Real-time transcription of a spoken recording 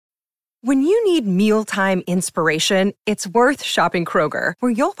When you need mealtime inspiration, it's worth shopping Kroger,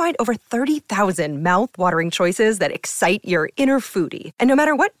 where you'll find over 30,000 mouth-watering choices that excite your inner foodie. And no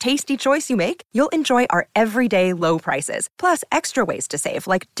matter what tasty choice you make, you'll enjoy our everyday low prices, plus extra ways to save,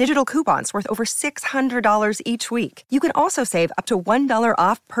 like digital coupons worth over $600 each week. You can also save up to $1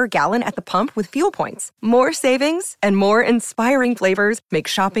 off per gallon at the pump with fuel points. More savings and more inspiring flavors make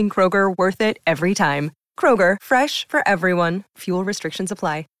shopping Kroger worth it every time. Kroger, fresh for everyone. Fuel restrictions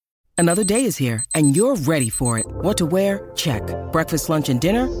apply. Another day is here, and you're ready for it. What to wear? Check. Breakfast, lunch, and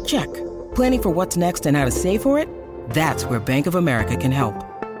dinner? Check. Planning for what's next and how to save for it? That's where Bank of America can help.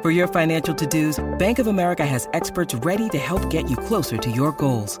 For your financial to-dos, Bank of America has experts ready to help get you closer to your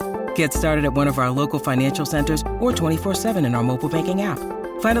goals. Get started at one of our local financial centers or 24/7 in our mobile banking app.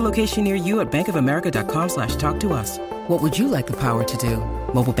 Find a location near you at bankofamerica.com/talktous. What would you like the power to do?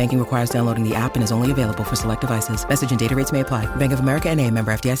 Mobile banking requires downloading the app and is only available for select devices. Message and data rates may apply. Bank of America N.A.,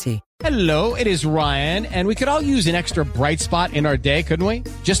 member FDIC. Hello, it is Ryan, and we could all use an extra bright spot in our day, couldn't we?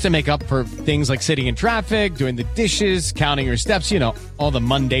 Just to make up for things like sitting in traffic, doing the dishes, counting your steps, all the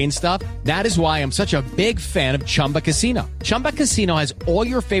mundane stuff. That is why I'm such a big fan of Chumba Casino. Chumba Casino has all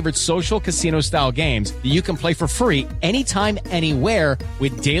your favorite social casino-style games that you can play for free anytime, anywhere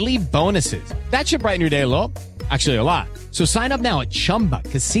with daily bonuses. That should brighten your day a little. Actually, a lot. So sign up now at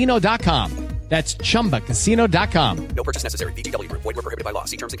ChumbaCasino.com. That's ChumbaCasino.com. No purchase necessary. VGW Group. Void where prohibited by law.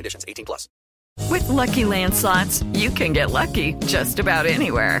 See terms and conditions. 18+. With Lucky Land Slots, you can get lucky just about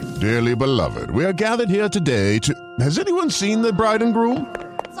anywhere. Dearly beloved, we are gathered here today to... Has anyone seen the bride and groom?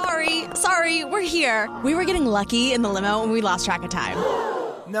 Sorry, we're here. We were getting lucky in the limo and we lost track of time.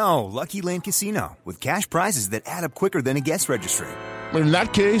 No, Lucky Land Casino. With cash prizes that add up quicker than a guest registry. In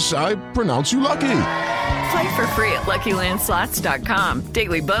that case, I pronounce you lucky. Play for free at LuckyLandSlots.com.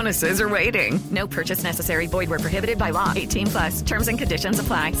 Daily bonuses are waiting. No purchase necessary. Void where prohibited by law. 18+. Terms and conditions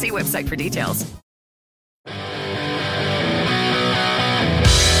apply. See website for details.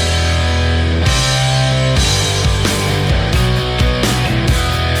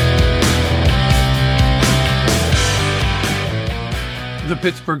 The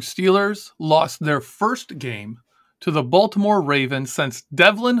Pittsburgh Steelers lost their first game to the Baltimore Ravens since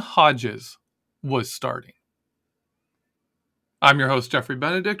Devlin Hodges was starting. I'm your host, Jeffrey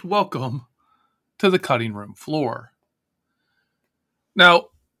Benedict. Welcome to the cutting room floor. Now,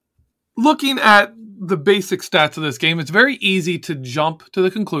 looking at the basic stats of this game, it's very easy to jump to the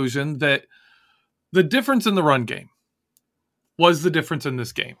conclusion that the difference in the run game was the difference in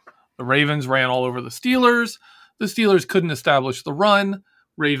this game. The Ravens ran all over the Steelers. The Steelers couldn't establish the run.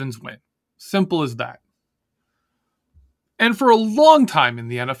 Ravens win. Simple as that. And for a long time in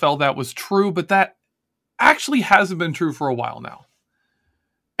the NFL, that was true, but that actually hasn't been true for a while now.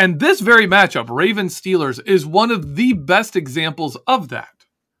 And this very matchup, Ravens-Steelers, is one of the best examples of that.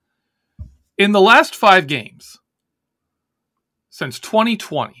 In the last 5 games, since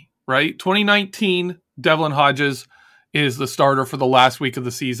 2020, right? 2019, Devlin Hodges is the starter for the last week of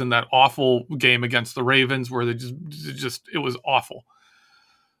the season, that awful game against the Ravens where it was awful.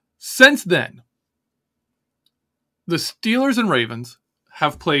 Since then, the Steelers and Ravens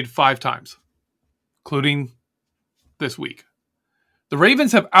have played 5 times, including this week. The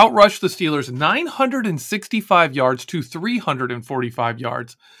Ravens have outrushed the Steelers 965 yards to 345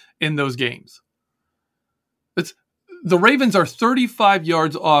 yards in those games. The Ravens are 35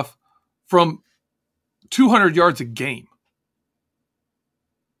 yards off from 200 yards a game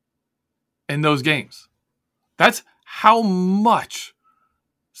in those games. That's how much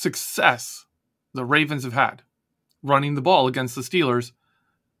success the Ravens have had running the ball against the Steelers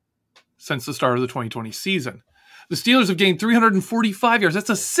since the start of the 2020 season. The Steelers have gained 345 yards. That's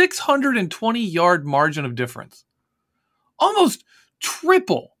a 620-yard margin of difference. Almost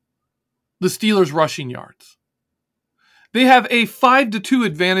triple the Steelers' rushing yards. They have a 5-2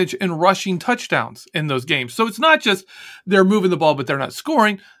 advantage in rushing touchdowns in those games. So it's not just they're moving the ball, but they're not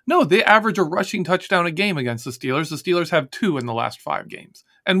scoring. No, they average a rushing touchdown a game against the Steelers. The Steelers have 2 in the last 5 games.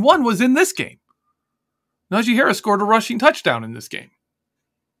 And 1 was in this game. Najee Harris scored a rushing touchdown in this game.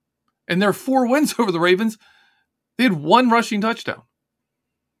 And their 4 wins over the Ravens, they had 1 rushing touchdown.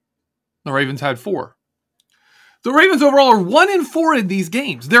 The Ravens had 4. The Ravens overall are 1-4 in these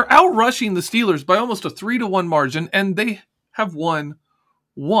games. They're outrushing the Steelers by almost a 3-1 margin, and they have won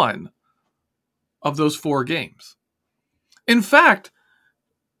 1 of those 4 games. In fact,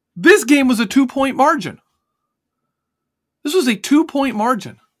 this game was a 2-point margin. This was a 2-point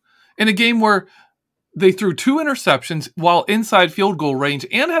margin in a game where they threw 2 interceptions while inside field goal range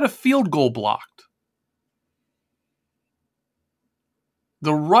and had a field goal blocked.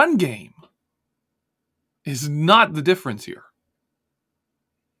 The run game is not the difference here.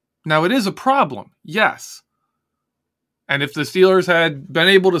 Now, it is a problem, yes. And if the Steelers had been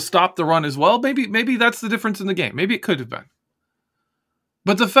able to stop the run as well, maybe that's the difference in the game. Maybe it could have been.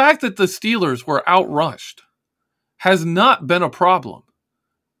 But the fact that the Steelers were outrushed has not been a problem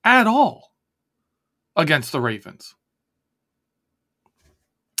at all against the Ravens.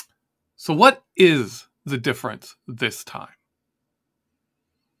 So what is the difference this time?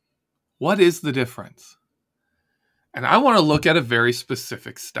 What is the difference? And I want to look at a very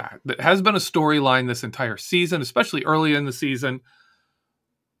specific stat that has been a storyline this entire season, especially early in the season.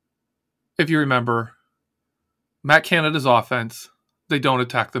 If you remember, Matt Canada's offense, they don't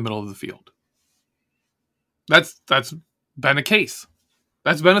attack the middle of the field. That's been a case.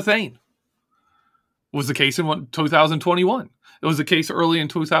 That's been a thing. It was the case in 2021. It was the case early in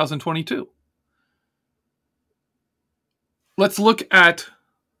 2022. Let's look at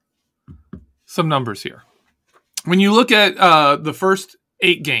some numbers here. When you look at the first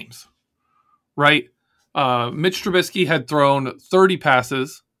 8 games, right? Mitch Trubisky had thrown 30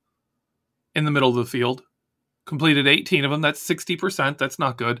 passes in the middle of the field, completed 18 of them. That's 60%. That's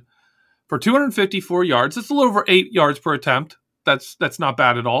not good. For 254 yards, that's a little over 8 yards per attempt. That's not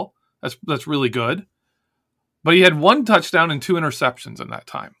bad at all. That's really good. But he had 1 touchdown and 2 interceptions in that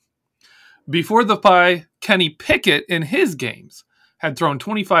time. Before the bye, Kenny Pickett in his games had thrown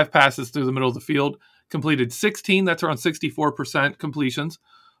 25 passes through the middle of the field, completed 16, that's around 64% completions,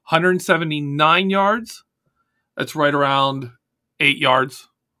 179 yards, that's right around 8 yards,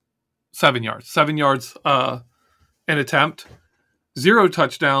 7 yards. 7 yards an attempt, 0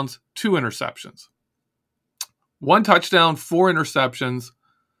 touchdowns, 2 interceptions. 1 touchdown, 4 interceptions,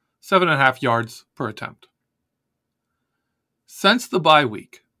 7.5 yards per attempt. Since the bye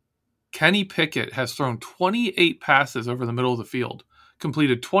week, Kenny Pickett has thrown 28 passes over the middle of the field,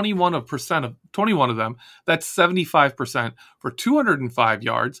 completed 21 of them. That's 75% for 205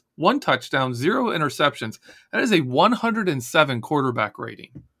 yards, 1 touchdown, 0 interceptions. That is a 107 quarterback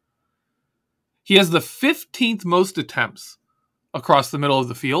rating. He has the 15th most attempts across the middle of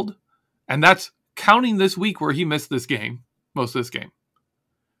the field, and that's counting this week where he missed this game, most of this game.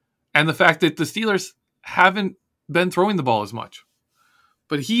 And the fact that the Steelers haven't been throwing the ball as much.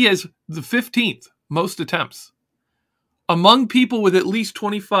 But he has the 15th most attempts. Among people with at least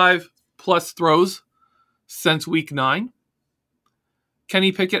 25 plus throws since week 9,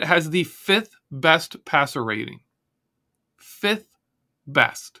 Kenny Pickett has the 5th best passer rating. 5th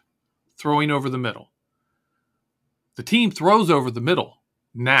best throwing over the middle. The team throws over the middle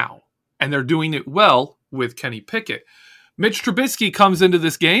now, and they're doing it well with Kenny Pickett. Mitch Trubisky comes into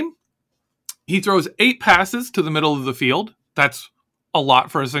this game. He throws 8 passes to the middle of the field. That's a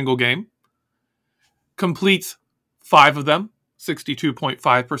lot for a single game. Completes 5 of them,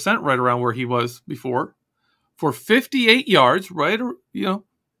 62.5%, right around where he was before. For 58 yards, right,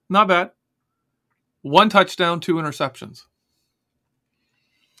 not bad. 1 touchdown, 2 interceptions.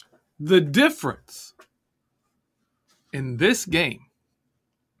 The difference in this game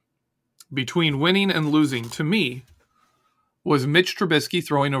between winning and losing, to me, was Mitch Trubisky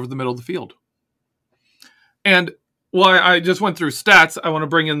throwing over the middle of the field. And while I just went through stats, I want to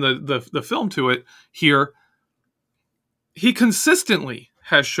bring in the film to it here. He consistently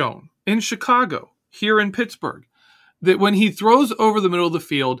has shown in Chicago, here in Pittsburgh, that when he throws over the middle of the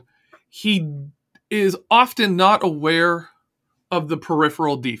field, he is often not aware of the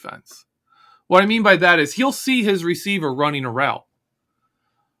peripheral defense. What I mean by that is he'll see his receiver running a route,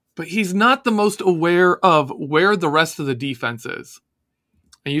 but he's not the most aware of where the rest of the defense is.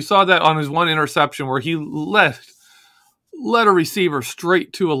 And you saw that on his 1 interception where he led a receiver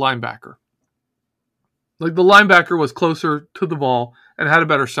straight to a linebacker. Like the linebacker was closer to the ball and had a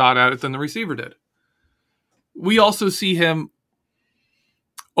better shot at it than the receiver did. We also see him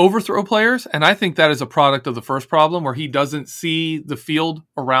overthrow players, and I think that is a product of the first problem where he doesn't see the field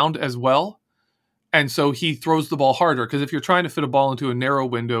around as well. And so he throws the ball harder, because if you're trying to fit a ball into a narrow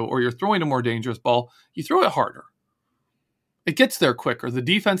window or you're throwing a more dangerous ball, you throw it harder. It gets there quicker. The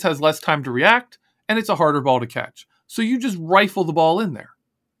defense has less time to react, and it's a harder ball to catch. So you just rifle the ball in there.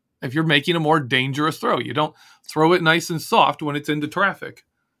 If you're making a more dangerous throw, you don't throw it nice and soft when it's into traffic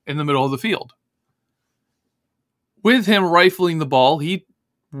in the middle of the field. With him rifling the ball, he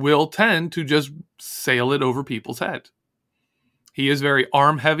will tend to just sail it over people's head. He is very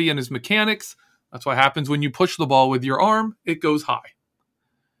arm heavy in his mechanics. That's what happens when you push the ball with your arm. It goes high.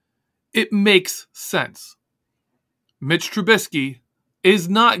 It makes sense. Mitch Trubisky is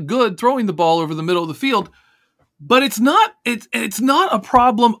not good throwing the ball over the middle of the field, but it's not a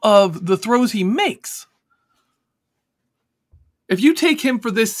problem of the throws he makes. If you take him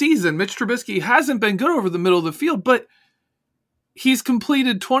for this season, Mitch Trubisky hasn't been good over the middle of the field, but He's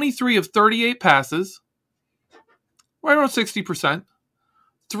completed 23 of 38 passes, right around 60%,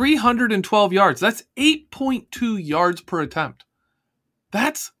 312 yards. That's 8.2 yards per attempt.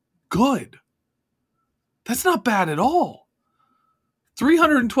 That's good. That's not bad at all.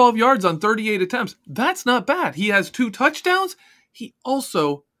 312 yards on 38 attempts. That's not bad. He has 2 touchdowns. He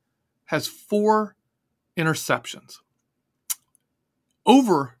also has 4 interceptions.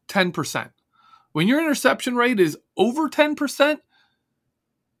 Over 10%. When your interception rate is over 10%,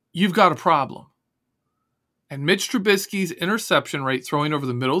 you've got a problem. And Mitch Trubisky's interception rate throwing over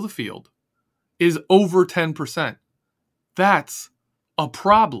the middle of the field is over 10%. That's a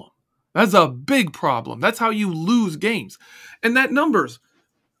problem. That's a big problem. That's how you lose games. And that numbers,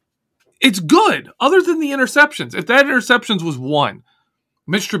 it's good, other than the interceptions. If that interceptions was 1,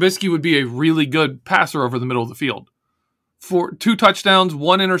 Mitch Trubisky would be a really good passer over the middle of the field. For 2 touchdowns,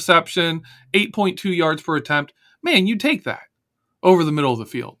 1 interception, 8.2 yards per attempt. Man, you take that over the middle of the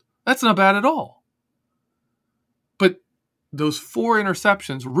field. That's not bad at all. But those 4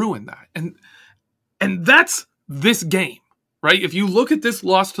 interceptions ruin that. And that's this game, right? If you look at this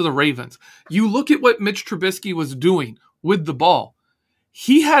loss to the Ravens, you look at what Mitch Trubisky was doing with the ball.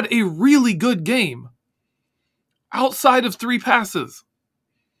 He had a really good game outside of 3 passes.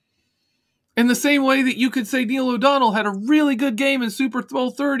 In the same way that you could say Neil O'Donnell had a really good game in Super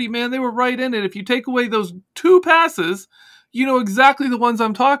Bowl 30, man, they were right in it. If you take away those 2 passes, you know exactly the ones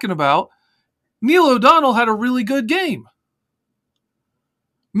I'm talking about. Neil O'Donnell had a really good game.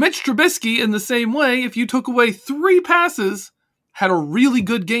 Mitch Trubisky, in the same way, if you took away 3 passes, had a really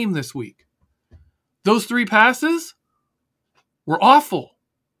good game this week. Those 3 passes were awful.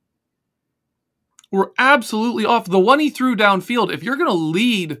 Were absolutely awful. The one he threw downfield, if you're going to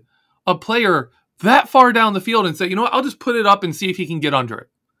lead a player that far down the field and say, you know what, I'll just put it up and see if he can get under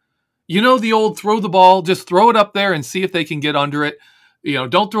it. You know the old throw the ball, just throw it up there and see if they can get under it. You know,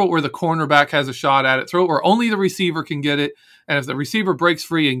 don't throw it where the cornerback has a shot at it. Throw it where only the receiver can get it. And if the receiver breaks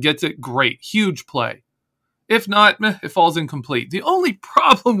free and gets it, great. Huge play. If not, it falls incomplete. The only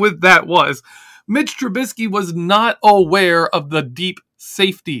problem with that was Mitch Trubisky was not aware of the deep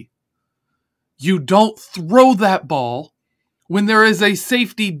safety. You don't throw that ball when there is a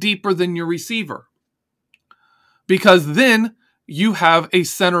safety deeper than your receiver. Because then you have a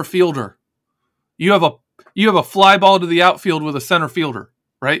center fielder. You have a fly ball to the outfield with a center fielder,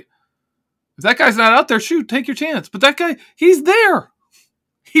 right? If that guy's not out there, shoot, take your chance. But that guy, he's there.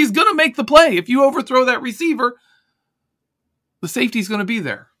 He's going to make the play. If you overthrow that receiver, the safety's going to be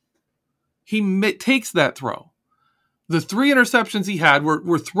there. He takes that throw. The 3 interceptions he had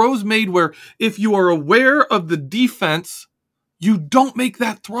were throws made where if you are aware of the defense, you don't make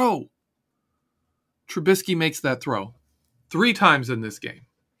that throw. Trubisky makes that throw 3 times in this game.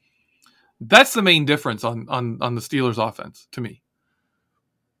 That's the main difference on the Steelers' offense to me.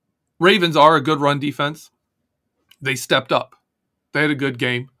 Ravens are a good run defense. They stepped up. They had a good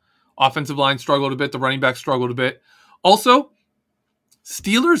game. Offensive line struggled a bit. The running back struggled a bit. Also,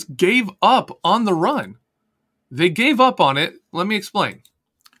 Steelers gave up on the run. They gave up on it. Let me explain.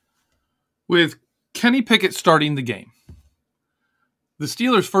 With Kenny Pickett starting the game, the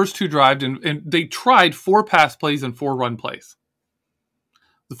Steelers' first 2 drives, and they tried 4 pass plays and 4 run plays.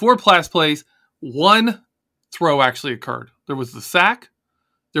 The 4 pass plays, 1 throw actually occurred. There was the sack,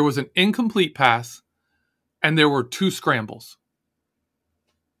 there was an incomplete pass, and there were 2 scrambles.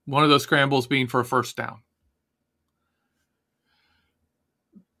 One of those scrambles being for a first down.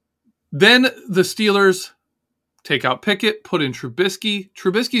 Then the Steelers take out Pickett, put in Trubisky.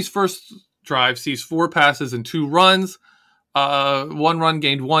 Trubisky's first drive sees 4 passes and 2 runs. 1 run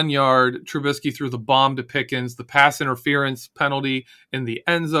gained 1 yard. Trubisky threw the bomb to Pickens, the pass interference penalty in the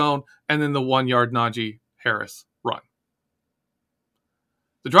end zone, and then the 1 yard Najee Harris run.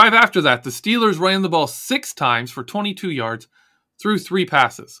 The drive after that, the Steelers ran the ball 6 times for 22 yards, threw 3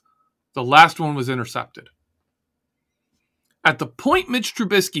 passes. The last one was intercepted. At the point Mitch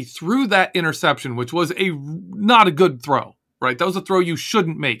Trubisky threw that interception, which was not a good throw, right? That was a throw you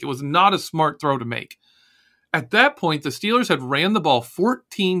shouldn't make. It was not a smart throw to make. At that point, the Steelers had ran the ball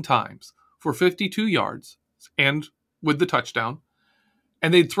 14 times for 52 yards and with the touchdown,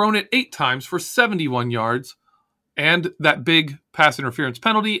 and they'd thrown it 8 times for 71 yards and that big pass interference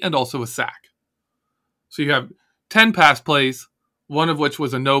penalty and also a sack. So you have 10 pass plays, one of which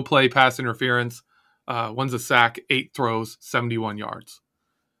was a no-play pass interference. One's a sack, 8 throws, 71 yards.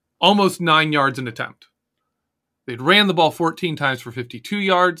 Almost 9 yards an attempt. They'd ran the ball 14 times for 52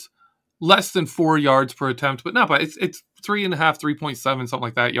 yards, less than 4 yards per attempt, but not by it's 3.5, 3.7, something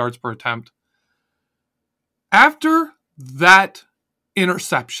like that, yards per attempt. After that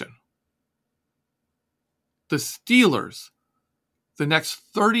interception, the Steelers the next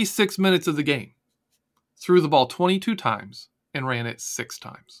 36 minutes of the game, threw the ball 22 times and ran it 6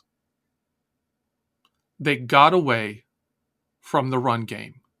 times. They got away from the run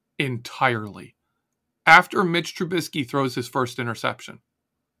game entirely after Mitch Trubisky throws his first interception.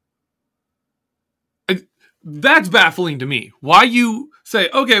 That's baffling to me. Why you say,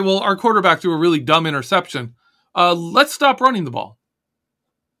 okay, well, our quarterback threw a really dumb interception. Let's stop running the ball.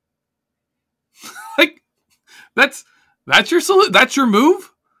 Like, that's your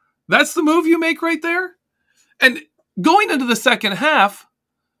move? That's the move you make right there? And going into the second half,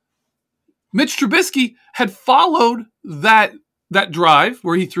 Mitch Trubisky had followed that drive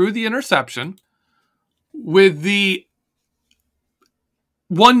where he threw the interception with the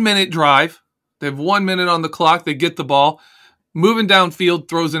 1 minute drive. They have 1 minute on the clock. They get the ball. Moving downfield,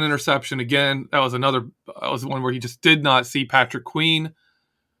 throws an interception again. That was one where he just did not see Patrick Queen.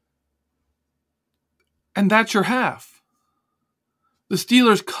 And that's your half. The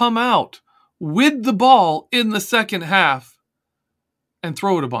Steelers come out with the ball in the second half and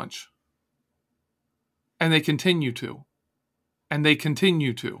throw it a bunch. And they continue to. And they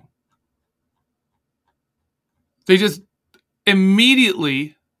continue to. They just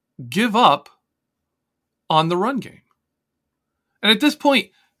immediately give up on the run game. And at this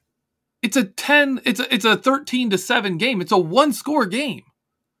point, it's a 13-7 game. It's a 1-score game.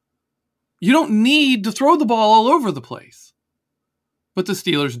 You don't need to throw the ball all over the place. But the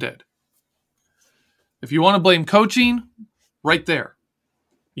Steelers did. If you want to blame coaching, right there.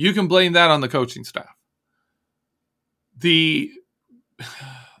 You can blame that on the coaching staff. The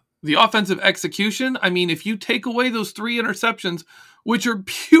offensive execution, I mean, if you take away those 3 interceptions, which are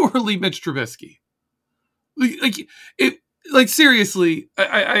purely Mitch Trubisky. Seriously,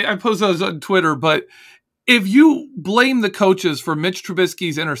 I post those on Twitter, but if you blame the coaches for Mitch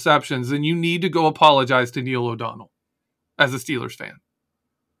Trubisky's interceptions, then you need to go apologize to Neil O'Donnell as a Steelers fan.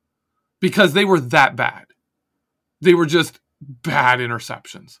 Because they were that bad. They were just bad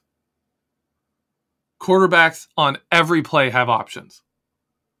interceptions. Quarterbacks on every play have options.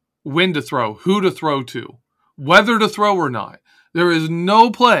 When to throw, who to throw to, whether to throw or not. There is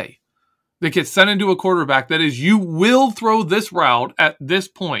no play that gets sent into a quarterback that is, you will throw this route at this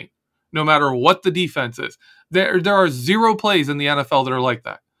point, no matter what the defense is. There are 0 plays in the NFL that are like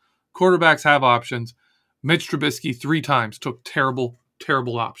that. Quarterbacks have options. Mitch Trubisky 3 times took terrible,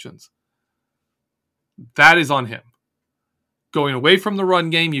 terrible options. That is on him. Going away from the run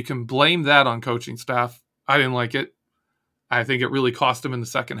game, you can blame that on coaching staff. I didn't like it. I think it really cost him in the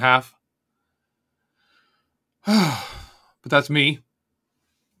second half. But that's me.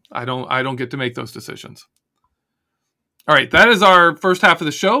 I don't get to make those decisions. All right, that is our first half of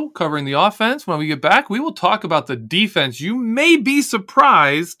the show covering the offense. When we get back, we will talk about the defense. You may be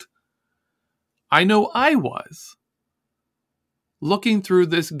surprised. I know I was. Looking through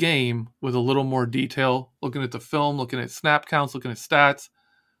this game with a little more detail, looking at the film, looking at snap counts, looking at stats,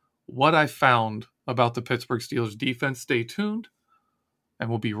 what I found about the Pittsburgh Steelers defense. Stay tuned, and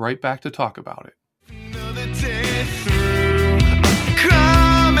we'll be right back to talk about it. Another day through,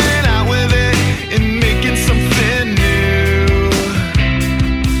 coming out with it and making something new.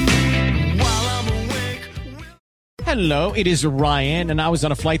 While I'm awake. Hello, it is Ryan, and I was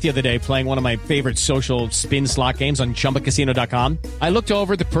on a flight the other day playing one of my favorite social spin slot games on ChumbaCasino.com. I looked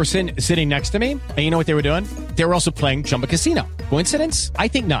over at the person sitting next to me, and you know what they were doing? They were also playing Chumba Casino. Coincidence? I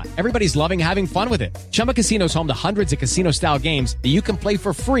think not. Everybody's loving having fun with it. Chumba Casino is home to hundreds of casino-style games that you can play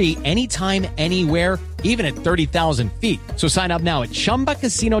for free anytime, anywhere, even at 30,000 feet. So sign up now at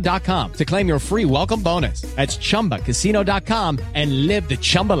ChumbaCasino.com to claim your free welcome bonus. That's ChumbaCasino.com and live the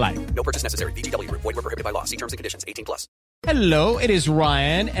Chumba life. No purchase necessary. VGW. Void where prohibited by law. See terms and conditions. 18+. Hello, it is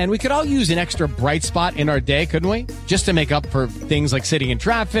Ryan, and we could all use an extra bright spot in our day, couldn't we? Just to make up for things like sitting in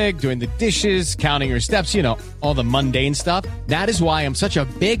traffic, doing the dishes, counting your steps, you know, all the mundane stuff. That is why I'm such a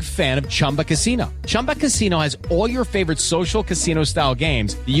big fan of Chumba Casino. Chumba Casino has all your favorite social casino-style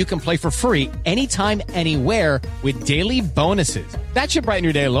games that you can play for free anytime, anywhere with daily bonuses. That should brighten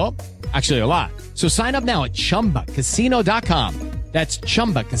your day a little. Actually, a lot. So sign up now at ChumbaCasino.com. That's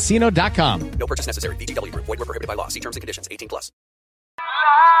ChumbaCasino.com. No purchase necessary. VGW. Void where prohibited by law. See terms and conditions. 18+. Like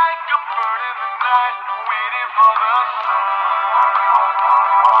a bird in the night, waiting for the sun.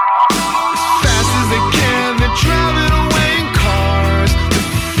 As fast as they can, they're driving away in cars to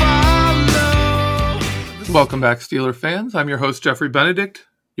follow. Welcome back, Steeler fans. I'm your host, Jeffrey Benedict.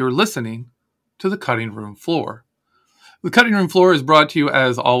 You're listening to The Cutting Room Floor. The Cutting Room Floor is brought to you,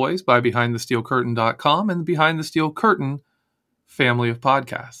 as always, by BehindTheSteelCurtain.com and the Behind the Steel Curtain family of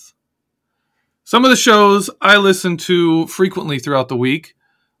podcasts. Some of the shows I listen to frequently throughout the week.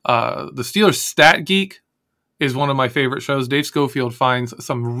 The Steelers Stat Geek is one of my favorite shows. Dave Schofield finds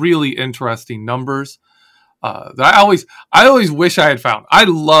some really interesting numbers that I always wish I had found. I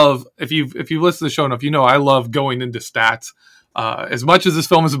love, if you listen to the show enough, I love going into stats. As much as this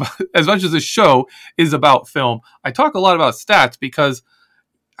film is about, as much as this show is about film, I talk a lot about stats because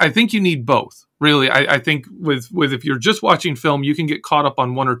I think you need both. Really, I think with if you're just watching film, you can get caught up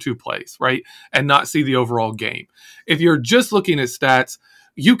on one or two plays, right, and not see the overall game. If you're just looking at stats,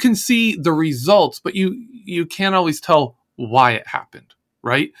 you can see the results, but you can't always tell why it happened,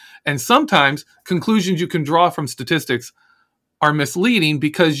 right? And sometimes conclusions you can draw from statistics are misleading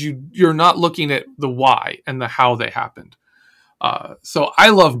because you're not looking at the why and the how they happened. So I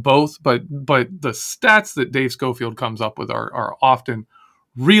love both, but the stats that Dave Schofield comes up with are often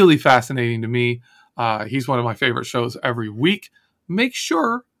really fascinating to me. He's one of my favorite shows every week. Make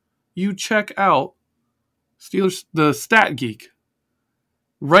sure you check out Steelers, the Stat Geek.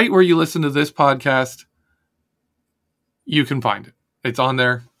 Right where you listen to this podcast, you can find it. It's on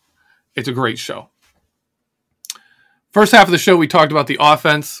there. It's a great show. First half of the show, we talked about the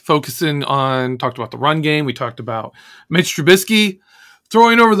offense, talked about the run game. We talked about Mitch Trubisky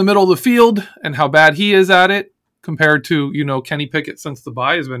throwing over the middle of the field and how bad he is at it compared to, Kenny Pickett since the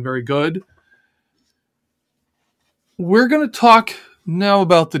bye has been very good. We're going to talk now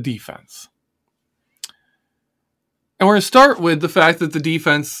about the defense. And we're going to start with the fact that the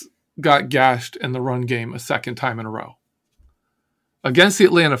defense got gashed in the run game a second time in a row. Against the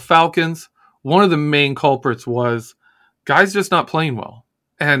Atlanta Falcons, one of the main culprits was guys just not playing well.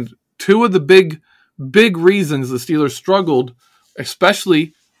 And two of the big reasons the Steelers struggled,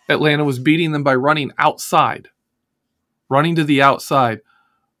 especially Atlanta was beating them by running outside. Running to the outside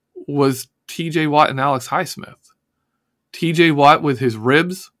was TJ Watt and Alex Highsmith. TJ Watt with his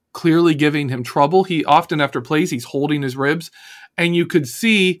ribs clearly giving him trouble. He often after plays, he's holding his ribs. And you could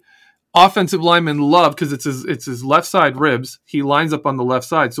see offensive linemen love, because it's his left side ribs. He lines up on the left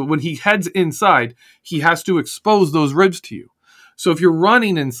side. So when he heads inside, he has to expose those ribs to you. So if you're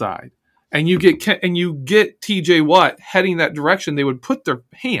running inside and you get TJ Watt heading that direction, they would put their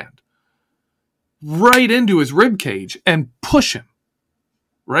hand right into his rib cage and push him,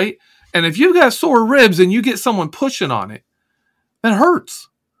 right? And if you've got sore ribs and you get someone pushing on it, that hurts.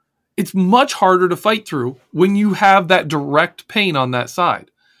 It's much harder to fight through when you have that direct pain on that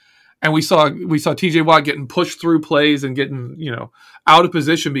side. And we saw TJ Watt getting pushed through plays and getting, out of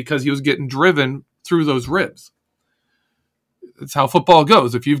position because he was getting driven through those ribs. That's how football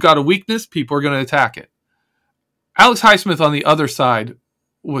goes. If you've got a weakness, people are going to attack it. Alex Highsmith on the other side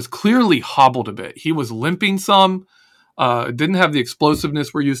was clearly hobbled a bit. He was limping some, didn't have the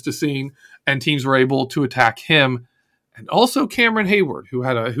explosiveness we're used to seeing, and teams were able to attack him. And also Cameron Hayward, who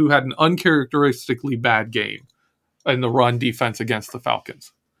had an uncharacteristically bad game in the run defense against the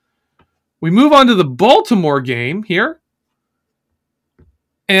Falcons. We move on to the Baltimore game here.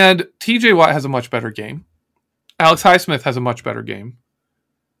 And TJ Watt has a much better game. Alex Highsmith has a much better game.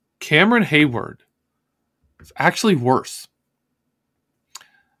 Cameron Hayward is actually worse.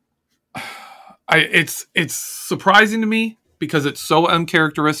 It's surprising to me because it's so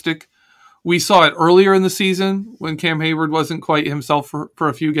uncharacteristic. We saw it earlier in the season when Cam Hayward wasn't quite himself for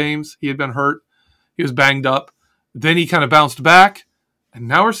a few games. He had been hurt. He was banged up. Then he kind of bounced back. And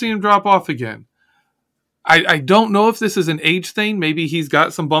now we're seeing him drop off again. I don't know if this is an age thing. Maybe he's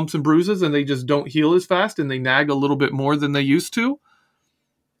got some bumps and bruises and they just don't heal as fast and they nag a little bit more than they used to.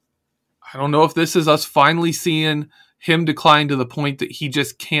 I don't know if this is us finally seeing him decline to the point that he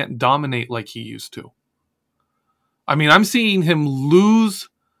just can't dominate like he used to. I mean, I'm seeing him lose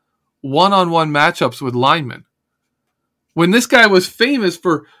one-on-one matchups with linemen. When this guy was famous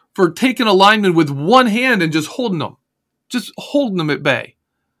for taking a lineman with one hand and just holding them at bay.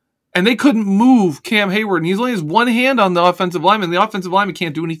 And they couldn't move Cam Hayward, and he only has one hand on the offensive lineman, and the offensive lineman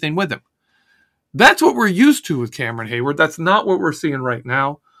can't do anything with him. That's what we're used to with Cameron Hayward. That's not what we're seeing right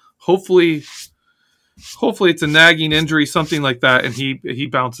now. Hopefully it's a nagging injury, something like that, and he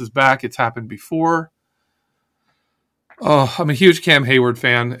bounces back. It's happened before. Oh, I'm a huge Cam Hayward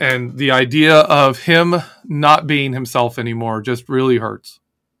fan, and the idea of him not being himself anymore just really hurts.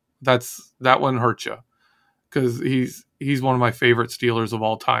 That one hurts you, because he's one of my favorite Steelers of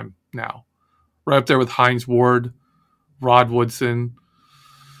all time now. Right up there with Hines Ward, Rod Woodson,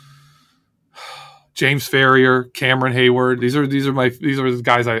 James Ferrier, Cameron Hayward. These are the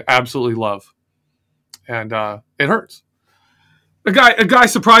guys I absolutely love. And it hurts. A guy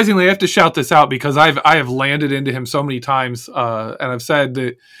surprisingly, I have to shout this out because I have landed into him so many times, and I've said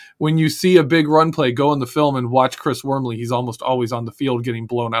that when you see a big run play, go in the film and watch Chris Wormley. He's almost always on the field getting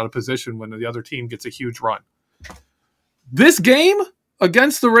blown out of position when the other team gets a huge run. This game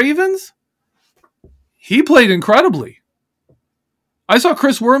against the Ravens, he played incredibly. I saw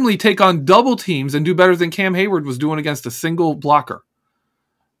Chris Wormley take on double teams and do better than Cam Hayward was doing against a single blocker.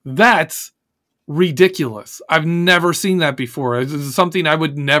 That's ridiculous. I've never seen that before. This is something I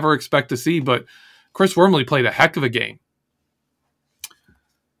would never expect to see, but Chris Wormley played a heck of a game.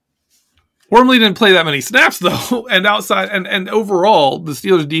 Wormley didn't play that many snaps, though, and outside and overall, the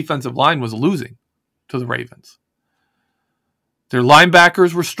Steelers' defensive line was losing to the Ravens. Their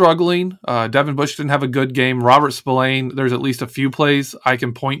linebackers were struggling. Devin Bush didn't have a good game. Robert Spillane, there's at least a few plays I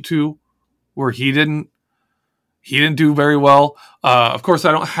can point to where he didn't do very well. Of course,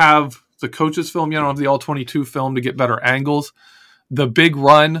 I don't have the coach's film yet. I don't have the All-22 film to get better angles. The big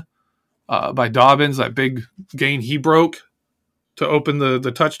run by Dobbins, that big gain he broke to open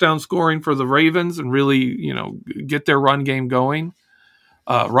the touchdown scoring for the Ravens and really, get their run game going.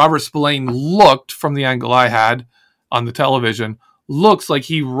 Robert Spillane looked, from the angle I had on the television, looks like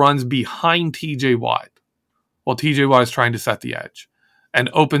he runs behind TJ Watt while TJ Watt is trying to set the edge and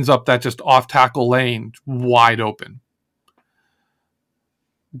opens up that just off tackle lane wide open.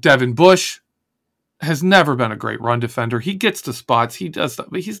 Devin Bush has never been a great run defender. He gets to spots. He does,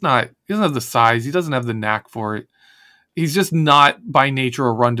 but he doesn't have the size. He doesn't have the knack for it. He's just not by nature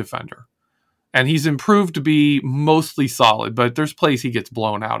a run defender. And he's improved to be mostly solid, but there's plays he gets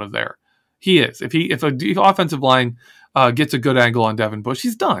blown out of there. He is. If a offensive line gets a good angle on Devin Bush,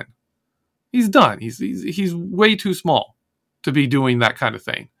 he's done. He's done. He's way too small to be doing that kind of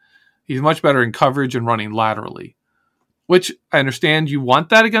thing. He's much better in coverage and running laterally, which I understand you want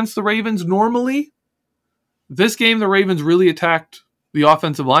that against the Ravens normally. This game, the Ravens really attacked the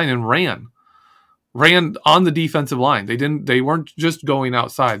offensive line and ran on the defensive line. They weren't just going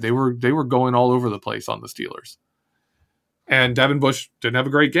outside. They were going all over the place on the Steelers. And Devin Bush didn't have a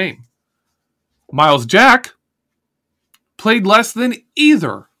great game. Miles Jack played less than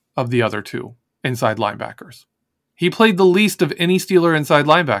either of the other two inside linebackers. He played the least of any Steeler inside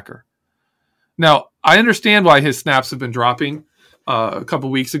linebacker. Now, I understand why his snaps have been dropping. A couple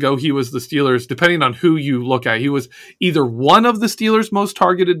weeks ago, he was the Steelers, depending on who you look at, he was either one of the Steelers' most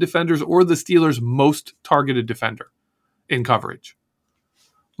targeted defenders or the Steelers' most targeted defender in coverage.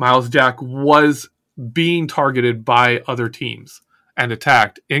 Miles Jack was being targeted by other teams and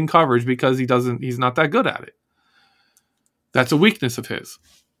attacked in coverage because he's not that good at it. That's a weakness of his.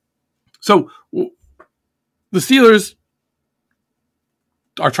 So the Steelers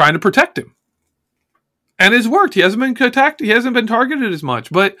are trying to protect him. And it's worked. He hasn't been attacked. He hasn't been targeted as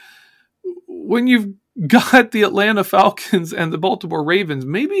much. But when you've got the Atlanta Falcons and the Baltimore Ravens,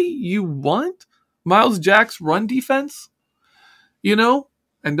 maybe you want Miles Jack's run defense,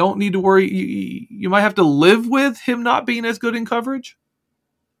 and don't need to worry. You might have to live with him not being as good in coverage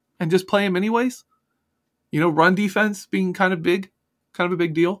and just play him anyways. Run defense being kind of a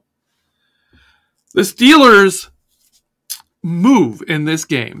big deal. The Steelers' move in this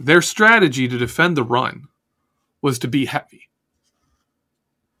game, their strategy to defend the run, was to be heavy.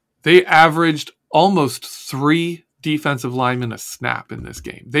 They averaged almost 3 defensive linemen a snap in this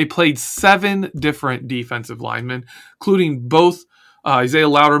game. They played 7 different defensive linemen, including both Isaiah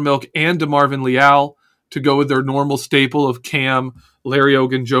Loudermilk and DeMarvin Leal, to go with their normal staple of Cam, Larry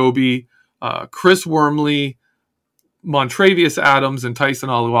Ogunjobi, Chris Wormley, Montravius Adams, and Tyson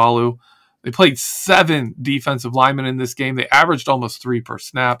Alualu. They played 7 defensive linemen in this game. They averaged almost 3 per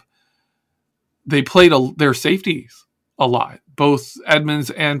snap. They played their safeties a lot. Both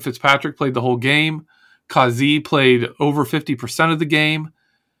Edmonds and Fitzpatrick played the whole game. Kazi played over 50% of the game.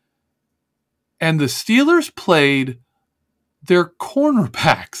 And the Steelers played their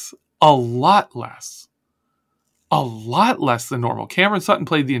cornerbacks a lot less than normal. Cameron Sutton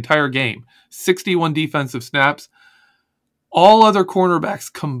played the entire game, 61 defensive snaps. All other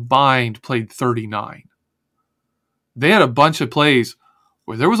cornerbacks combined played 39. They had a bunch of plays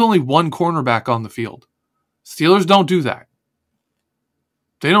where there was only one cornerback on the field. Steelers don't do that.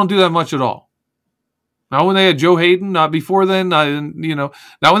 They don't do that much at all. Not when they had Joe Hayden, not before then, not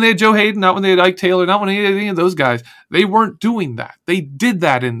when they had Joe Hayden, not when they had Ike Taylor, not when they had any of those guys. They weren't doing that. They did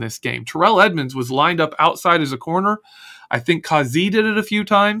that in this game. Terrell Edmonds was lined up outside as a corner. I think Kazi did it a few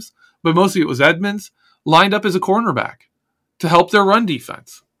times, but mostly it was Edmonds lined up as a cornerback to help their run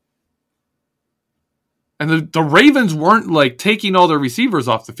defense. And the Ravens weren't like taking all their receivers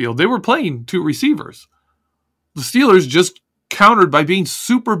off the field. They were playing 2 receivers. The Steelers just countered by being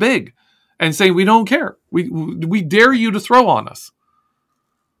super big and saying, we don't care. We dare you to throw on us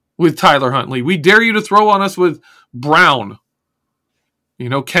with Tyler Huntley. We dare you to throw on us with Brown.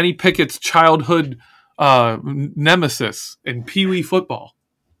 Kenny Pickett's childhood nemesis in Pee Wee football.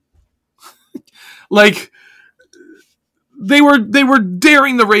 Like, they were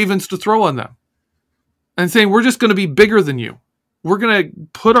daring the Ravens to throw on them. and saying, we're just going to be bigger than you. We're going to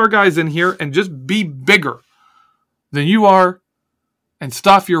put our guys in here and just be bigger than you are and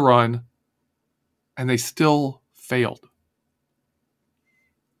stop your run. And they still failed.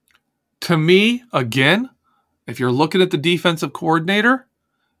 To me, again, if you're looking at the defensive coordinator, and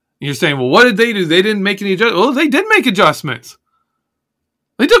you're saying, well, what did they do? They didn't make any adjustments. Well, they did make adjustments.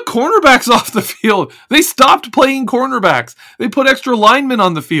 They took cornerbacks off the field. They stopped playing cornerbacks. They put extra linemen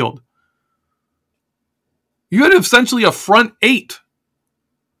on the field. You had essentially a front 8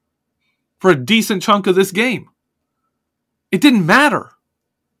 for a decent chunk of this game. It didn't matter.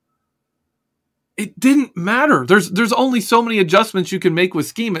 It didn't matter. There's only so many adjustments you can make with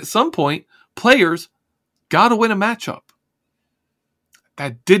scheme. At some point, players got to win a matchup.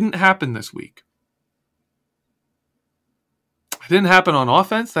 That didn't happen this week. It didn't happen on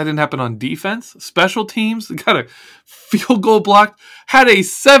offense. That didn't happen on defense. Special teams got a field goal blocked. Had a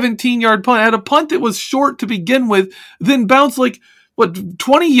 17-yard punt. Had a punt that was short to begin with. Then bounced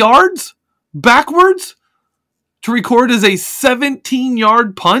 20 yards backwards to record as a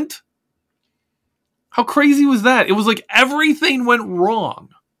 17-yard punt? How crazy was that? It was like everything went wrong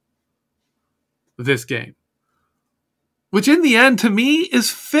this game. Which in the end, to me, is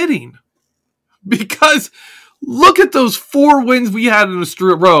fitting. Because look at those 4 wins we had in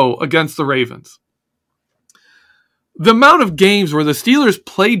a row against the Ravens. The amount of games where the Steelers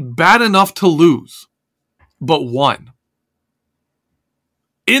played bad enough to lose, but won.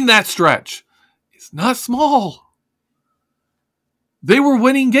 In that stretch, is not small. They were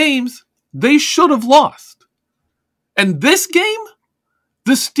winning games they should have lost. And this game,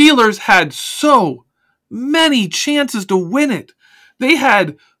 the Steelers had so many chances to win it. They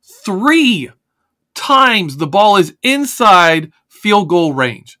had 3 times the ball is inside field goal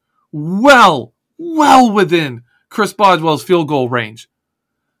range. Well within Chris Boswell's field goal range.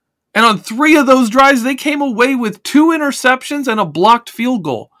 And on 3 of those drives, they came away with 2 interceptions and a blocked field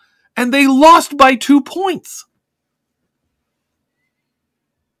goal. And they lost by 2 points.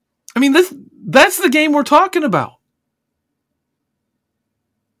 I mean, that's the game we're talking about.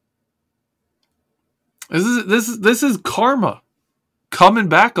 This is karma coming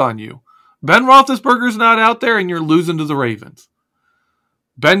back on you. Ben Roethlisberger's not out there and you're losing to the Ravens.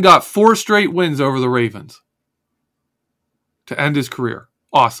 Ben got 4 straight wins over the Ravens to end his career.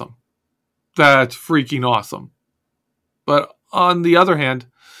 Awesome. That's freaking awesome. But on the other hand,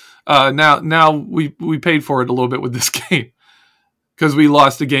 now we paid for it a little bit with this game. Because we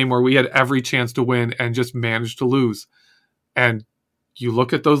lost a game where we had every chance to win and just managed to lose. And you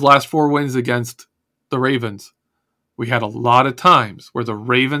look at those last 4 wins against the Ravens. We had a lot of times where the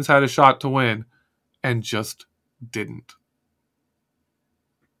Ravens had a shot to win and just didn't.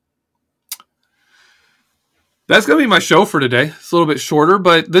 That's going to be my show for today. It's a little bit shorter,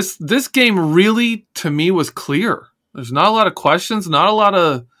 but this game really, to me, was clear. There's not a lot of questions, not a lot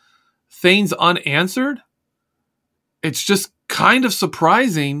of things unanswered. It's just kind of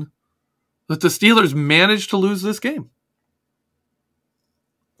surprising that the Steelers managed to lose this game.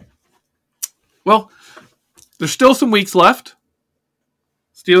 Well, there's still some weeks left.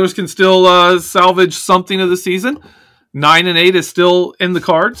 Steelers can still salvage something of the season. 9-8 is still in the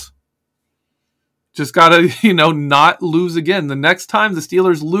cards. Just got to, not lose again. The next time the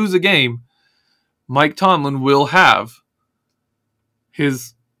Steelers lose a game, Mike Tomlin will have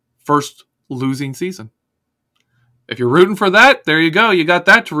his first losing season. If you're rooting for that, there you go. You got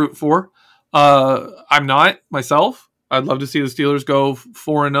that to root for. I'm not myself. I'd love to see the Steelers go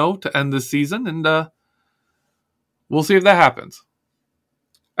 4-0 to end this season, and we'll see if that happens.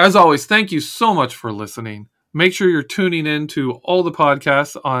 As always, thank you so much for listening. Make sure you're tuning in to all the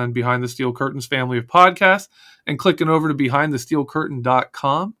podcasts on Behind the Steel Curtains family of podcasts and clicking over to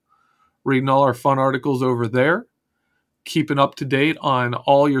BehindTheSteelCurtain.com, reading all our fun articles over there, keeping up to date on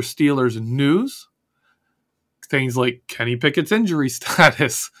all your Steelers news. Things like Kenny Pickett's injury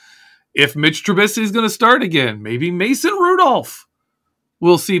status. If Mitch Trubisky is going to start again, maybe Mason Rudolph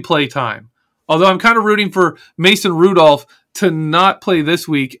will see play time. Although I'm kind of rooting for Mason Rudolph to not play this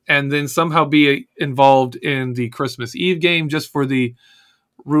week and then somehow be involved in the Christmas Eve game just for the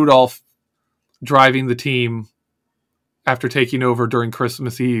Rudolph driving the team after taking over during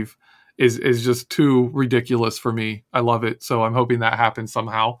Christmas Eve is just too ridiculous for me. I love it. So I'm hoping that happens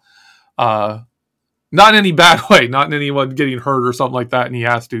somehow. Not in any bad way, not in anyone getting hurt or something like that, and he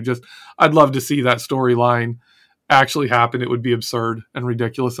has to. Just, I'd love to see that storyline actually happen. It would be absurd and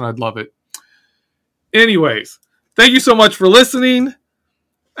ridiculous, and I'd love it. Anyways, thank you so much for listening.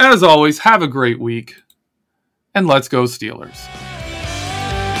 As always, have a great week, and let's go Steelers.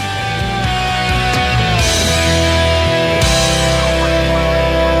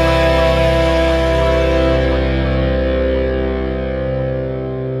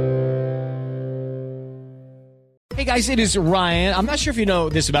 guys, it is Ryan. I'm not sure if you know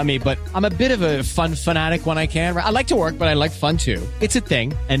this about me, but I'm a bit of a fun fanatic when I can. I like to work, but I like fun too. It's a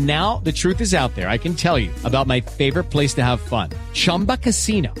thing. And now the truth is out there. I can tell you about my favorite place to have fun. Chumba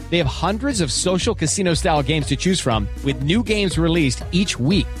Casino. They have hundreds of social casino style games to choose from with new games released each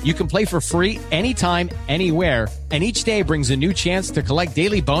week. You can play for free anytime, anywhere. And each day brings a new chance to collect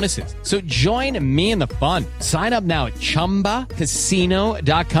daily bonuses. So join me in the fun. Sign up now at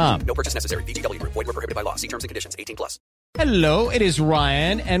ChumbaCasino.com. No purchase necessary. VGW Group. Void where prohibited by law. See terms and conditions. 18+. Hello, it is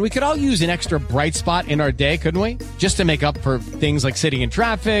Ryan, and we could all use an extra bright spot in our day, couldn't we? Just to make up for things like sitting in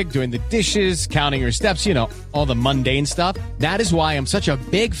traffic, doing the dishes, counting your steps, all the mundane stuff. That is why I'm such a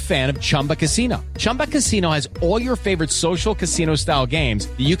big fan of Chumba Casino. Chumba Casino has all your favorite social casino-style games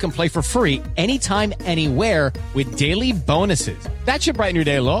that you can play for free anytime, anywhere with daily bonuses. That should brighten your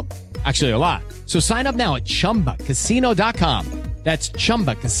day a little. Actually, a lot. So sign up now at ChumbaCasino.com. That's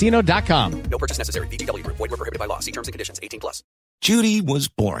ChumbaCasino.com. No purchase necessary. VGW Group. Void where prohibited by law. See terms and conditions. 18+. Judy was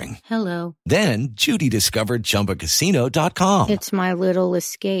boring. Hello. Then Judy discovered ChumbaCasino.com. It's my little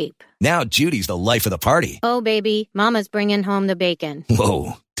escape. Now Judy's the life of the party. Oh, baby, mama's bringing home the bacon.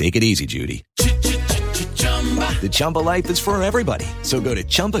 Whoa, take it easy, Judy. The Chumba life is for everybody. So go to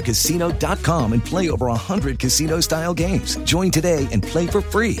ChumbaCasino.com and play over 100 casino-style games. Join today and play for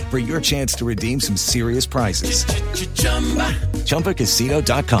free for your chance to redeem some serious prizes.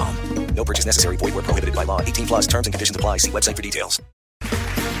 ChumbaCasino.com. No purchase necessary. Void where prohibited by law. 18+. Terms and conditions apply. See website for details.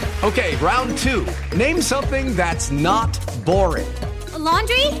 Okay, round two. Name something that's not boring. A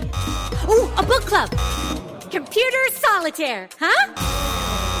laundry? Ooh, a book club. Computer solitaire, huh?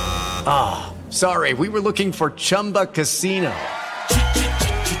 Ah, sorry, we were looking for Chumba Casino.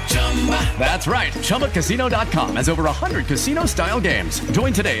 That's right, ChumbaCasino.com has over 100 casino-style games.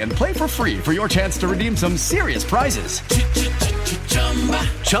 Join today and play for free for your chance to redeem some serious prizes.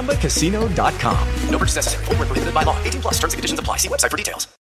 ChumbaCasino.com. No purchase necessary. Void where prohibited by law. 18+. Terms and conditions apply. See website for details.